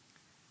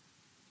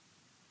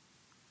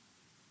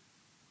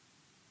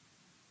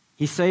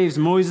 He saves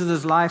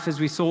Moses' life,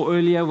 as we saw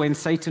earlier, when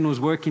Satan was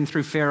working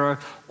through Pharaoh.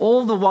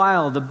 All the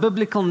while, the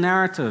biblical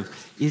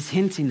narrative is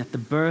hinting at the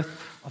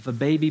birth of a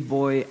baby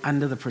boy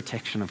under the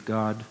protection of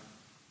God.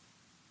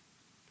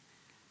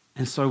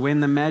 And so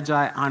when the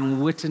Magi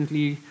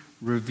unwittingly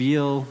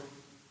reveal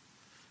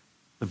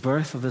the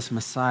birth of this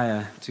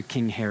Messiah to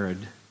King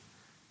Herod,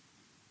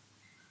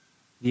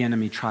 the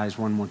enemy tries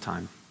one more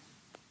time.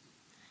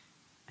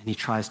 And he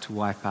tries to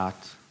wipe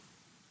out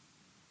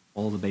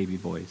all the baby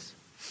boys.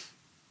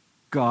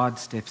 God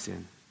steps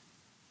in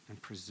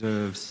and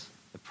preserves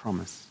the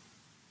promise.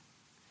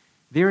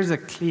 There is a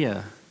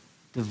clear,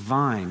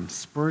 divine,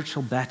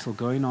 spiritual battle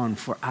going on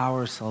for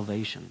our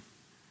salvation.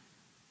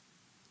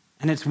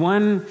 And it's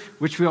one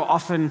which we are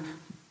often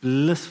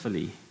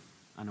blissfully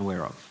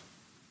unaware of,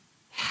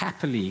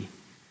 happily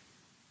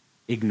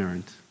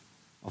ignorant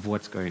of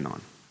what's going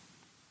on.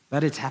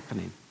 But it's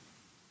happening.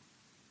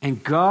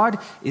 And God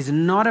is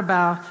not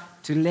about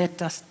to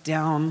let us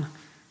down.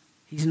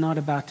 He's not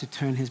about to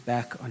turn his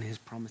back on his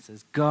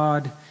promises.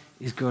 God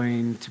is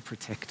going to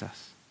protect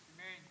us.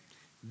 Amen.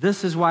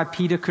 This is why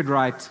Peter could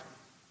write,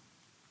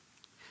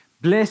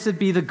 Blessed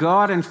be the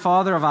God and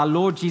Father of our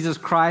Lord Jesus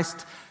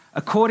Christ.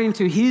 According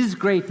to his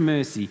great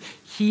mercy,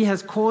 he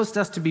has caused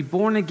us to be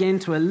born again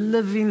to a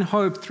living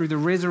hope through the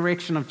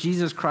resurrection of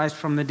Jesus Christ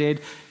from the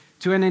dead,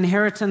 to an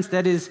inheritance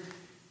that is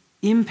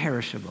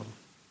imperishable,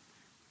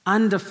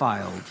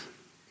 undefiled,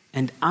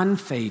 and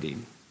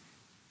unfading,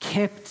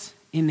 kept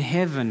in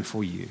heaven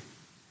for you,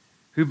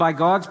 who by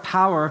God's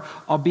power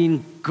are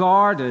being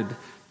guarded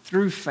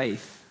through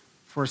faith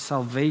for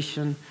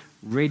salvation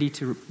ready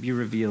to be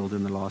revealed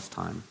in the last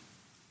time.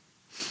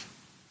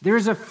 There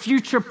is a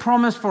future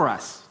promise for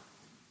us,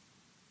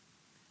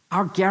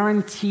 our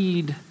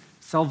guaranteed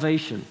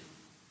salvation.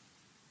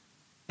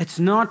 It's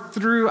not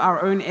through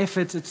our own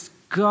efforts, it's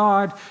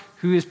God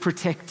who is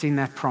protecting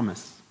that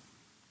promise.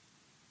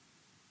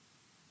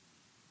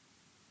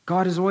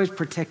 God has always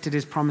protected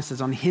his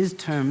promises on his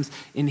terms,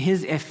 in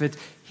his effort,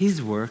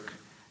 his work.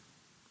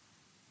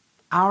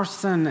 Our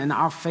sin and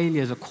our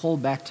failures are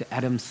called back to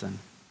Adam's sin.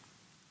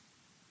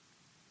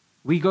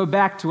 We go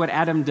back to what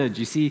Adam did.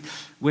 You see,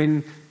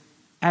 when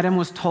Adam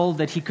was told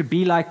that he could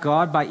be like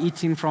God by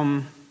eating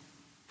from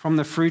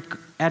the fruit,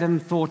 Adam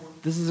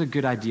thought, this is a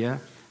good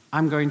idea.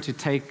 I'm going to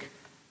take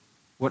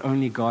what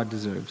only God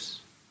deserves.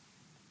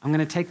 I'm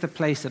going to take the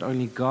place that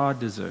only God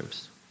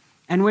deserves.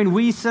 And when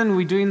we sin,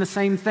 we're doing the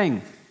same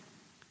thing.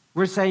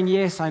 We're saying,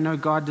 yes, I know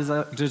God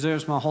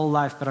deserves my whole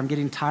life, but I'm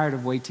getting tired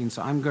of waiting,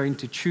 so I'm going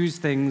to choose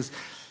things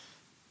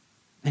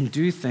and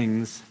do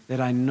things that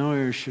I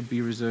know should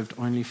be reserved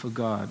only for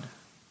God.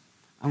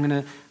 I'm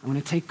going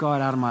to take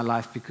God out of my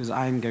life because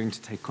I'm going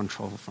to take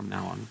control from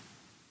now on.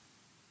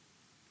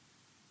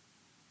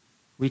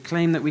 We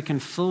claim that we can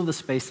fill the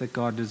space that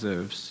God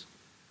deserves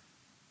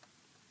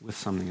with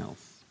something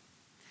else.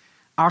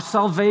 Our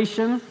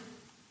salvation,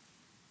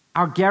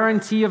 our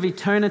guarantee of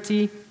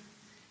eternity,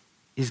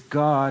 is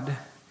God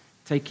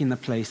taking the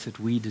place that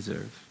we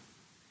deserve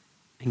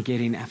and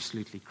getting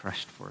absolutely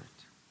crushed for it.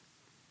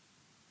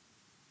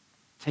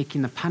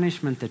 Taking the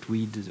punishment that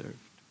we deserved.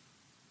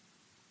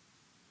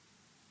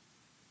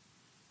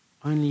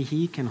 Only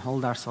he can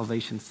hold our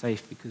salvation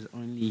safe because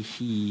only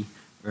he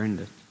earned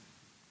it.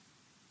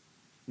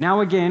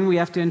 Now again, we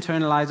have to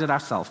internalize it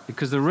ourselves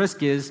because the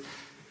risk is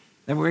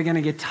that we're going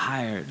to get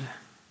tired.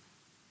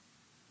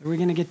 That we're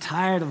going to get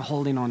tired of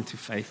holding on to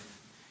faith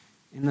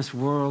in this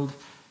world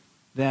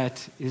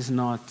that is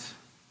not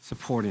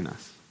supporting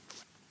us.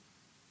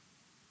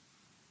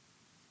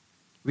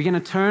 We're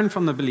going to turn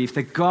from the belief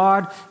that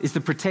God is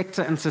the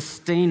protector and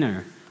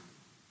sustainer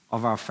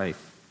of our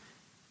faith.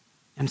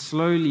 And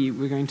slowly,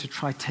 we're going to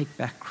try take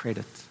back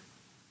credit,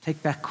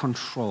 take back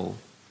control.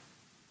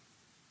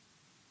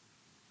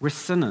 We're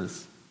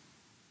sinners.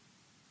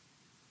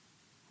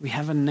 We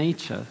have a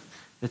nature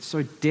that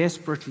so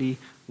desperately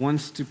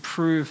wants to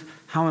prove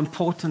how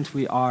important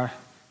we are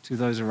to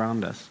those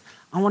around us.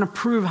 I want to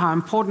prove how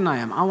important I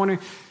am. I want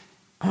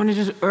to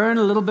just earn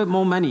a little bit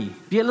more money,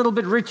 be a little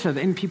bit richer,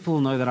 then people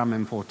will know that I'm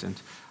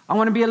important. I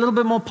want to be a little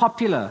bit more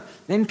popular,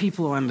 then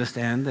people will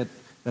understand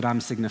that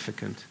I'm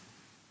significant.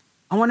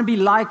 I want to be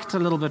liked a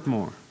little bit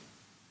more.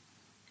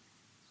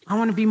 I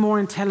want to be more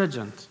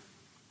intelligent.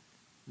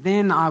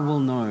 Then I will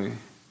know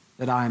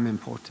that I am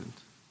important.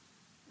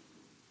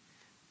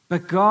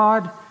 But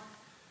God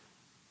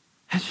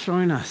has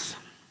shown us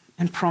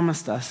and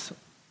promised us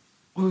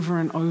over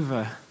and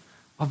over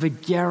of a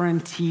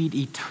guaranteed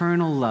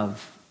eternal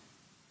love.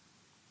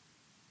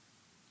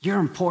 You're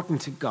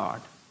important to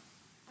God.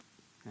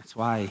 That's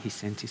why he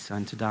sent his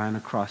son to die on a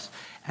cross.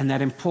 And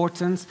that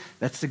importance,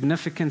 that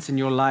significance in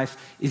your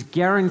life is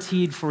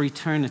guaranteed for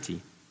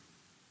eternity.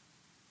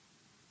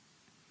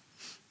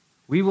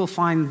 We will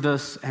find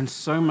this and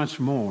so much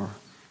more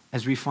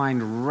as we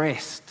find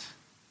rest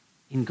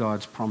in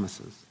God's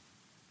promises.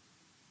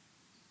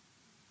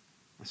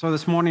 So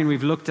this morning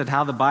we've looked at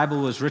how the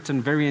Bible was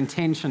written very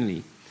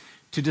intentionally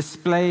to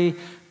display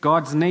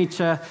God's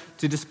nature,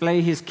 to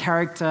display his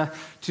character,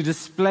 to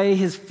display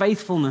his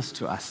faithfulness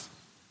to us.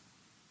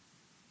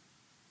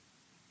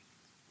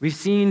 We've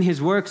seen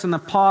his works in the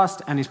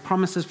past and his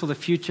promises for the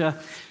future.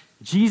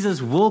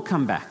 Jesus will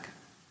come back,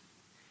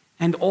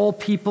 and all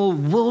people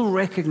will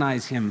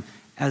recognize him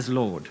as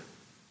Lord.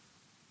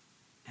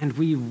 And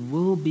we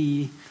will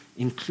be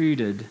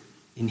included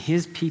in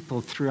his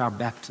people through our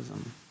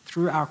baptism,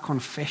 through our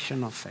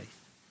confession of faith.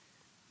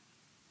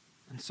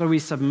 And so we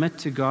submit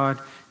to God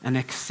and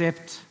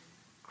accept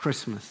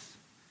Christmas.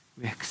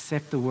 We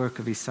accept the work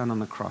of his son on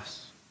the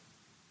cross.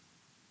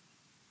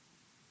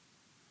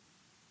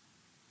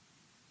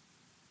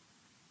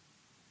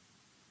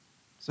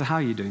 So how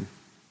are you doing?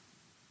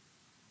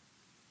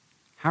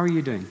 How are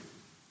you doing?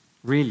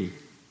 Really?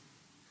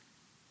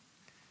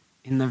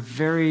 In the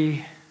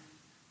very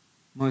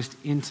most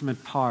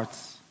intimate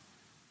parts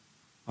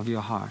of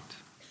your heart.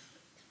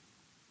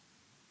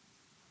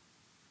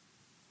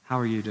 How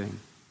are you doing?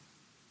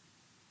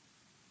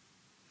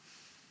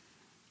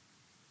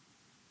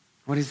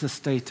 What is the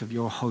state of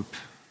your hope?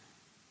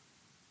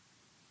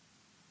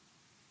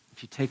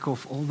 If you take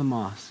off all the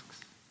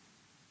masks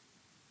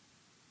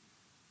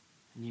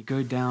and you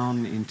go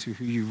down into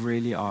who you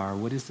really are,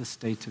 what is the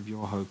state of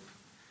your hope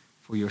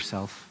for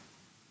yourself?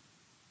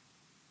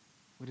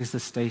 What is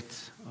the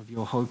state of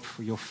your hope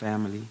for your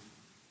family,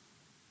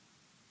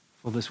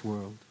 for this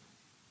world?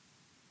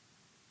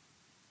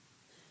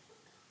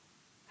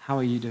 How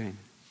are you doing?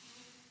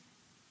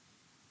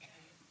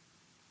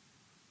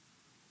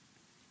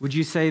 Would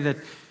you say that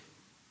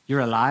you're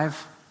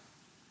alive?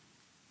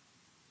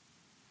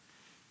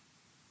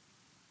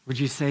 Would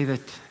you say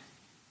that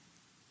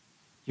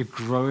you're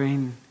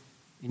growing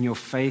in your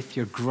faith,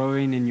 you're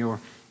growing in your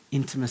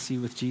intimacy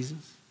with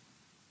Jesus?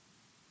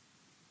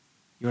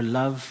 Your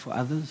love for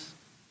others?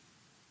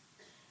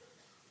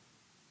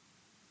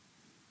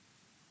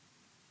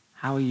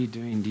 How are you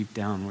doing deep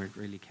down where it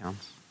really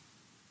counts?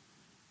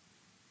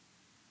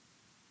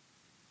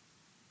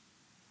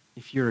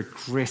 If you're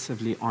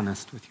aggressively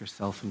honest with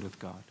yourself and with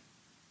God,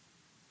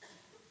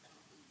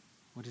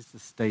 what is the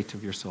state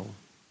of your soul?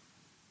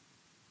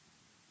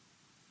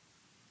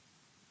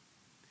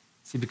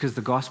 See, because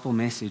the gospel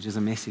message is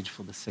a message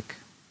for the sick.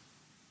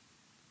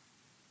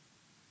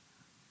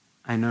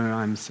 I know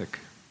I'm sick.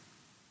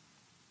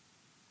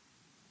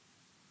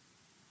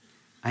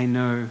 I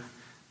know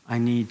I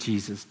need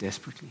Jesus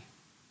desperately.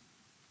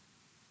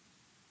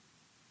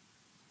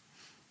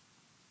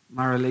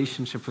 My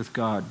relationship with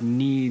God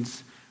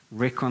needs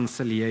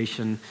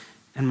reconciliation,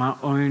 and my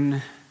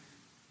own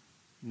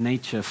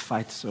nature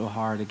fights so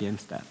hard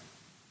against that.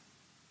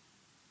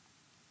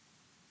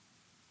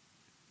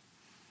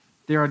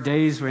 There are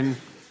days when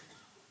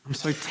I'm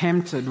so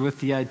tempted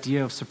with the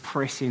idea of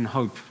suppressing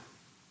hope,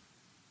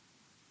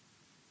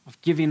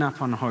 of giving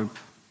up on hope.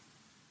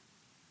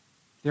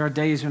 There are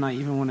days when I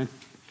even want to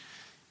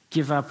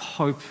give up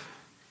hope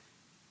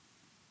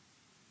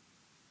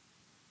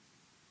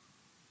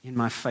in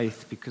my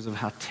faith because of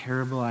how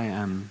terrible I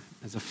am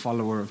as a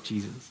follower of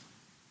Jesus.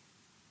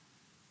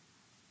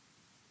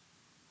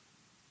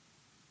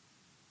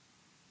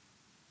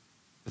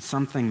 But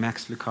something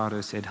Max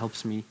Lucado said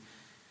helps me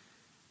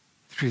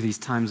through these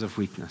times of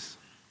weakness.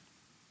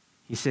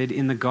 He said,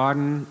 in the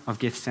Garden of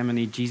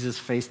Gethsemane, Jesus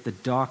faced the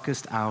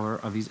darkest hour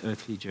of his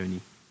earthly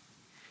journey.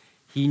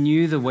 He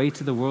knew the weight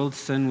of the world's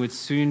sin would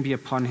soon be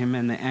upon him,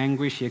 and the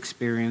anguish he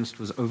experienced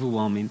was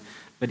overwhelming.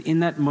 But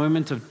in that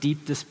moment of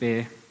deep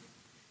despair,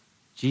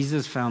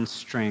 Jesus found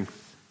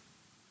strength,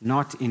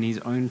 not in his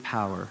own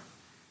power,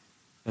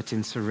 but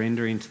in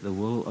surrendering to the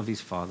will of his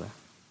Father.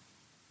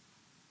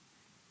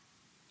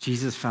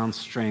 Jesus found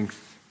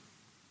strength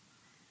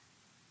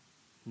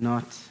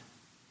not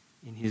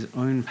in his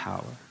own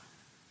power,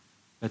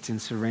 but in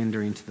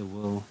surrendering to the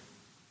will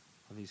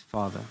of his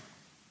Father.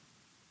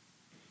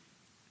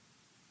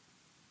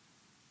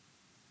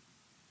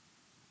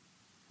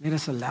 Let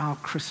us allow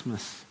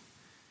Christmas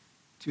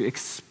to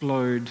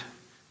explode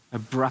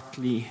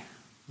abruptly,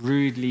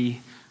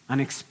 rudely,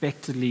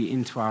 unexpectedly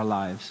into our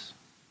lives.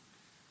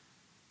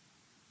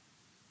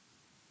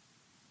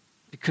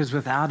 Because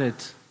without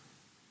it,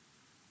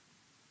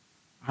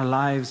 our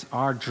lives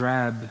are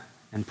drab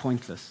and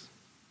pointless,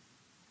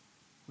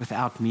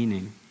 without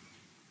meaning.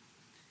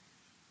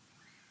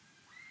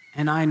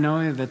 And I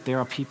know that there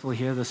are people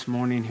here this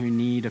morning who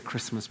need a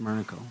Christmas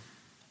miracle.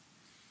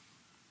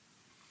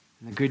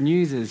 And the good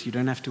news is you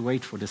don't have to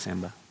wait for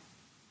December.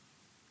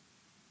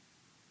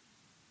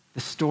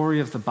 The story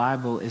of the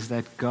Bible is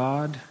that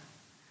God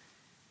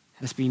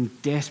has been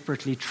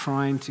desperately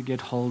trying to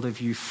get hold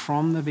of you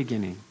from the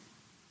beginning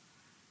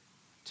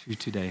to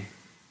today.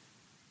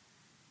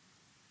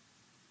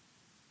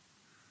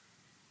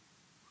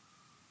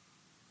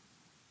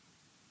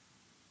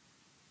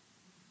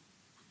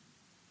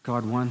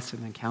 God wants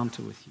an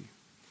encounter with you.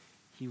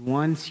 He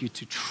wants you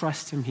to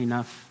trust him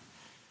enough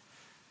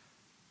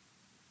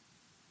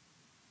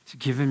to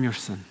give him your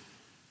sin,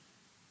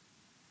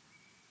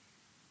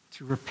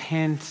 to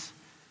repent,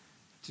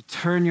 to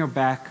turn your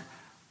back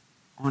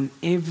on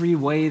every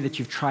way that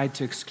you've tried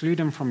to exclude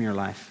him from your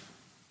life,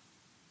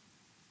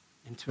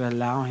 and to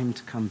allow him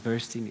to come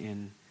bursting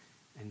in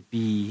and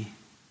be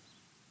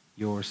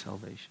your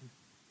salvation.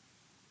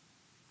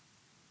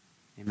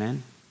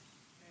 Amen?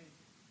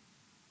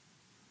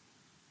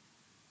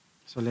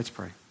 So let's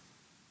pray.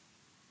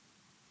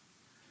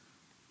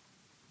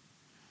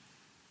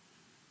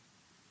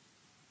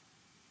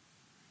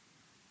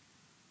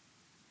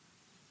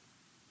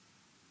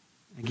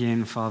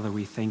 Again, Father,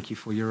 we thank you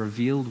for your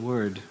revealed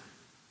word.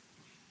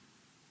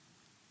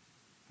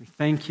 We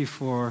thank you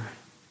for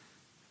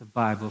the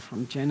Bible,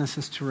 from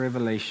Genesis to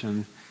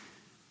Revelation,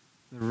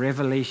 the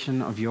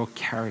revelation of your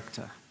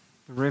character,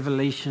 the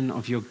revelation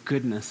of your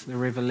goodness, the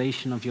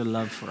revelation of your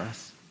love for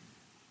us.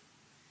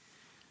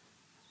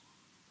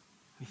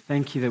 We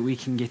thank you that we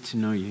can get to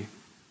know you.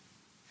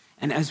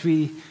 And as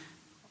we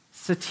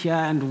sit here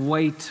and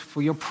wait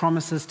for your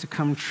promises to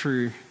come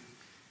true,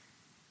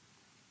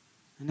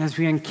 and as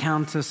we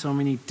encounter so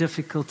many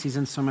difficulties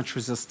and so much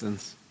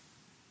resistance,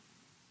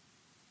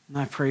 and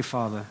I pray,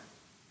 Father,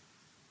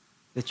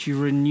 that you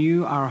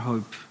renew our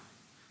hope,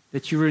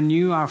 that you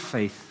renew our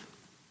faith,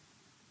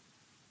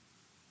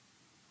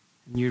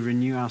 and you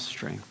renew our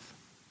strength,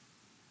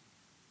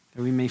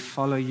 that we may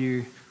follow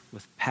you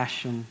with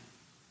passion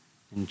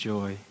and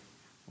joy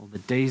all the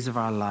days of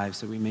our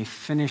lives, that we may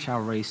finish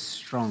our race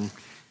strong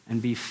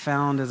and be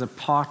found as a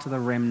part of the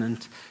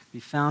remnant, be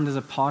found as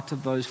a part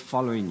of those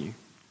following you,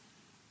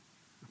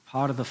 a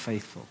part of the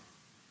faithful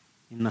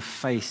in the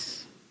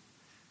face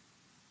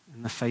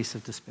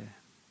of despair.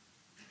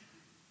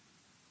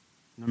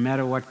 No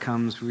matter what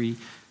comes, we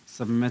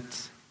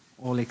submit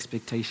all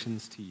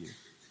expectations to you,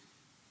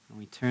 and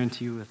we turn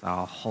to you with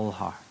our whole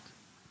heart.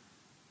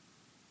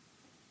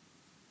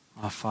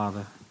 Our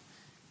Father,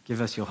 give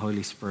us your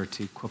Holy Spirit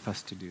to equip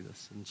us to do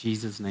this. In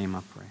Jesus' name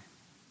I pray.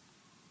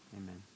 Amen.